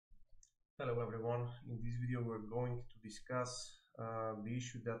Hello everyone, in this video we're going to discuss the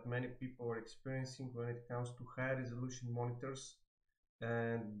issue that many people are experiencing when it comes to high resolution monitors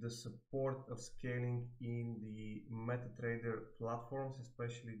and the support of scaling in the MetaTrader platforms,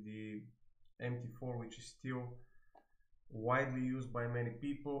 especially the MT4, which is still widely used by many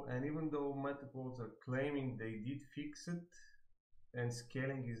people. And even though MetaPods are claiming they did fix it and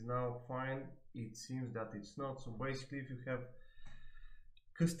scaling is now fine, it seems that it's not. So basically, if you have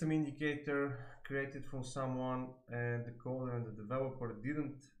custom indicator created from someone and the coder and the developer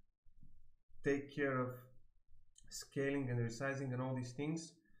didn't take care of scaling and resizing and all these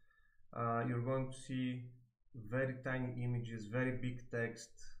things, you're going to see very tiny images, very big text,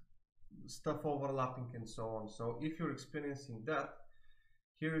 stuff overlapping and so on. So if you're experiencing that,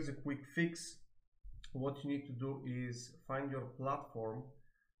 here is a quick fix. What you need to do is find your platform.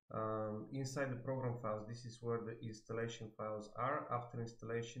 Inside the program files, this is where the installation files are. After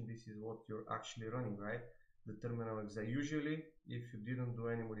installation, this is what you're actually running, right? The terminal exe. Usually, if you didn't do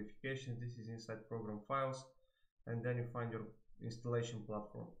any modifications, this is inside program files, and then you find your installation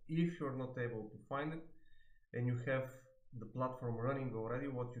platform. If you're not able to find it and you have the platform running already,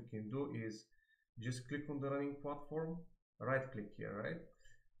 what you can do is just click on the running platform, right click here, right?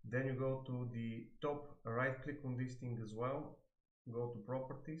 Then you go to the top, right click on this thing as well, go to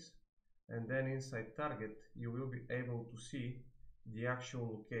properties, and then inside target you will be able to see the actual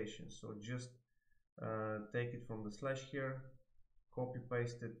location. So just take it from the slash here, copy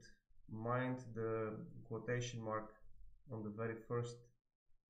paste it, mind the quotation mark on the very first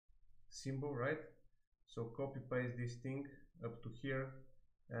symbol, right? So copy paste this thing up to here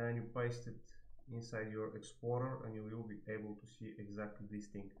and you paste it inside your explorer and you will be able to see exactly this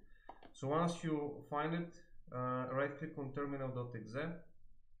thing. So once you find it, right click on terminal.exe,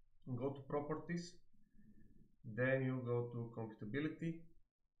 go to properties, then you go to compatibility,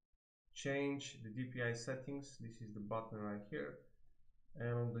 change the DPI settings. This is the button right here,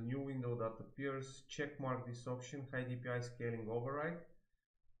 and on the new window that appears, check mark this option, high DPI scaling override.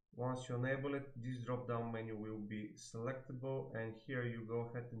 Once you enable it, this drop down menu will be selectable, and here you go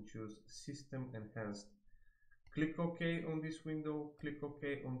ahead and choose system enhanced. Click OK on this window, click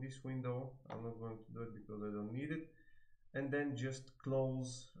OK on this window. I'm not going to do it because I don't need it. And then just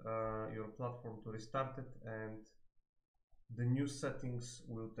close your platform to restart it, and the new settings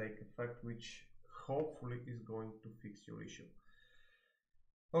will take effect, which hopefully is going to fix your issue.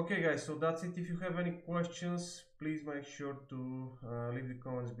 Okay guys, so that's it. If you have any questions, please make sure to leave the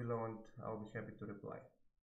comments below and I'll be happy to reply.